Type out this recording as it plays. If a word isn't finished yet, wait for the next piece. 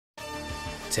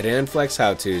Today on FLEXX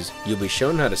How-Tos, you'll be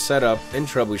shown how to set up and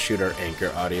troubleshoot our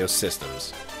Anchor audio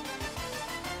systems.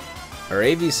 Our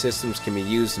AV systems can be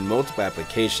used in multiple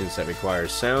applications that require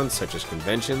sound such as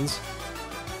conventions,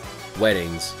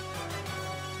 weddings,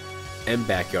 and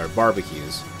backyard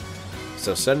barbecues.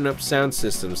 So setting up sound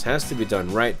systems has to be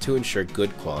done right to ensure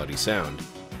good quality sound.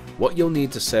 What you'll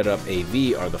need to set up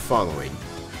AV are the following: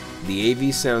 the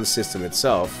AV sound system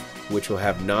itself, which will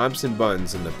have knobs and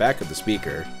buttons in the back of the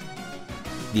speaker,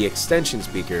 the extension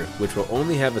speaker, which will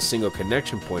only have a single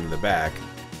connection point in the back,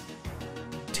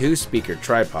 2 speaker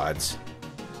tripods,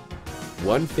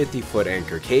 1 50-foot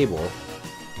Anchor cable,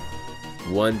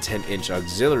 1 10-inch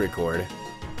auxiliary cord,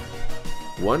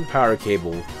 1 power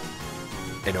cable,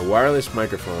 and a wireless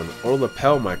microphone or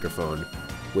lapel microphone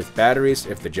with batteries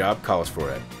if the job calls for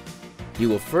it. You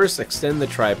will first extend the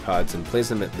tripods and place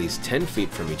them at least 10 feet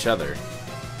from each other.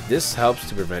 This helps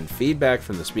to prevent feedback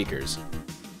from the speakers.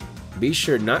 Be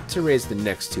sure not to raise the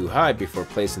necks too high before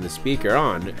placing the speaker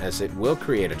on, as it will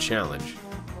create a challenge.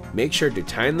 Make sure to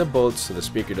tighten the bolts so the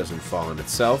speaker doesn't fall on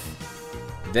itself.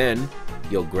 Then,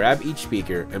 you'll grab each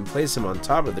speaker and place them on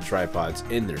top of the tripods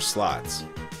in their slots.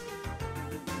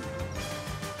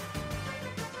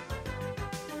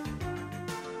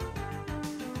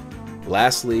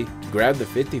 Lastly, grab the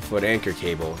 50-foot Anchor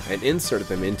cable and insert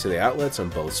them into the outlets on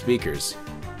both speakers.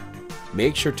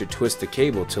 Make sure to twist the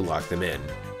cable to lock them in.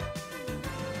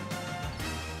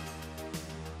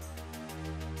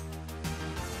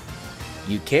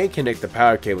 You can connect the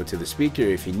power cable to the speaker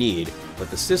if you need, but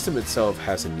the system itself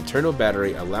has an internal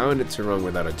battery allowing it to run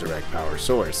without a direct power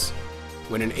source.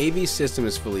 When an AV system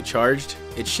is fully charged,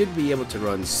 it should be able to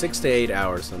run 6 to 8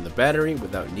 hours on the battery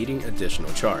without needing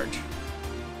additional charge.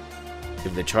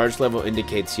 If the charge level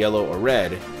indicates yellow or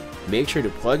red, make sure to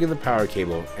plug in the power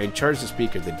cable and charge the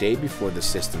speaker the day before the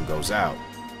system goes out.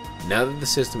 Now that the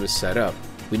system is set up,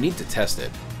 we need to test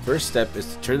it. First step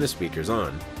is to turn the speakers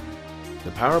on.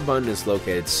 The power button is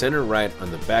located center right on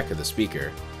the back of the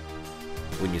speaker.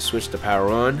 When you switch the power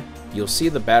on, you'll see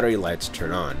the battery lights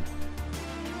turn on.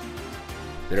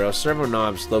 There are several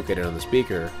knobs located on the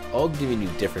speaker, all giving you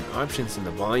different options in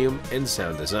the volume and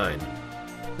sound design.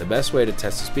 The best way to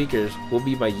test the speakers will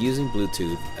be by using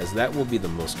Bluetooth, as that will be the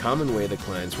most common way the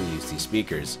clients will use these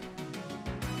speakers.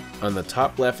 On the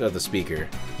top left of the speaker,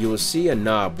 you will see a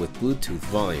knob with Bluetooth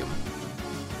volume.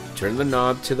 Turn the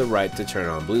knob to the right to turn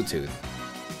on Bluetooth.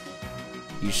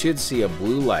 You should see a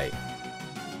blue light.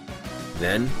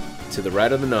 Then, to the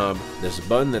right of the knob, there's a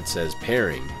button that says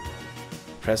Pairing.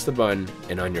 Press the button,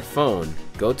 and on your phone,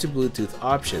 go to Bluetooth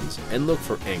options and look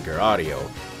for Anchor Audio.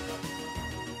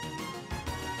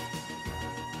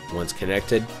 Once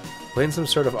connected, play in some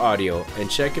sort of audio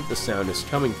and check if the sound is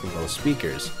coming from both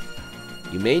speakers.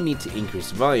 You may need to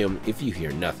increase the volume if you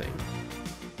hear nothing.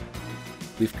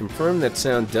 We've confirmed that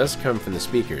sound does come from the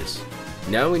speakers.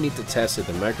 Now we need to test if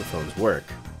the microphones work.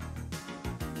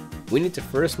 We need to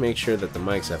first make sure that the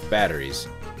mics have batteries.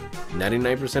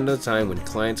 99% of the time when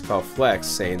clients call FLEXX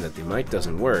saying that the mic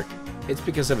doesn't work, it's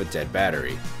because of a dead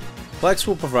battery. FLEXX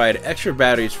will provide extra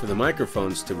batteries for the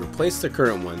microphones to replace the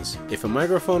current ones if a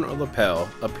microphone or lapel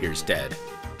appears dead.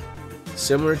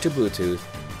 Similar to Bluetooth,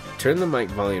 turn the mic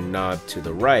volume knob to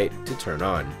the right to turn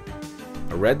on.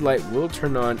 A red light will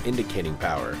turn on indicating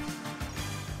power.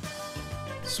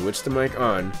 Switch the mic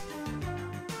on,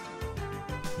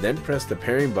 then press the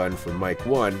pairing button for mic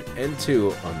 1 and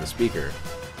 2 on the speaker.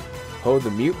 Hold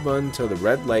the mute button until the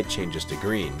red light changes to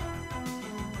green.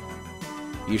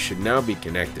 You should now be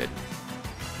connected.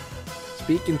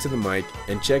 Speak into the mic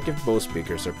and check if both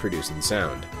speakers are producing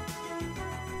sound.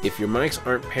 If your mics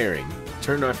aren't pairing,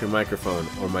 turn off your microphone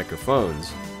or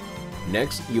microphones.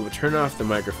 Next, you will turn off the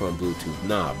microphone Bluetooth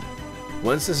knob.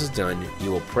 Once this is done,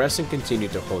 you will press and continue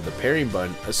to hold the pairing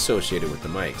button associated with the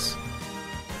mics.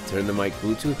 Turn the mic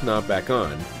Bluetooth knob back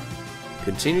on.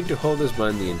 Continue to hold this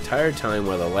button the entire time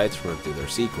while the lights run through their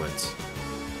sequence.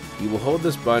 You will hold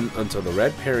this button until the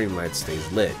red pairing light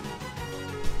stays lit.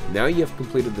 Now you have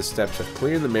completed the steps of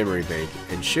clearing the memory bank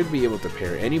and should be able to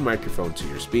pair any microphone to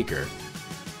your speaker.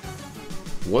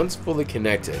 Once fully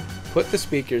connected, put the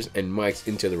speakers and mics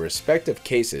into the respective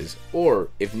cases, or,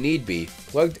 if need be,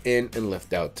 plugged in and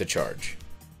left out to charge.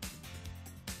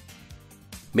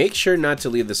 Make sure not to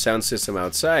leave the sound system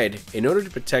outside in order to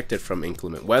protect it from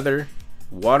inclement weather,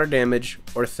 water damage,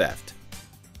 or theft.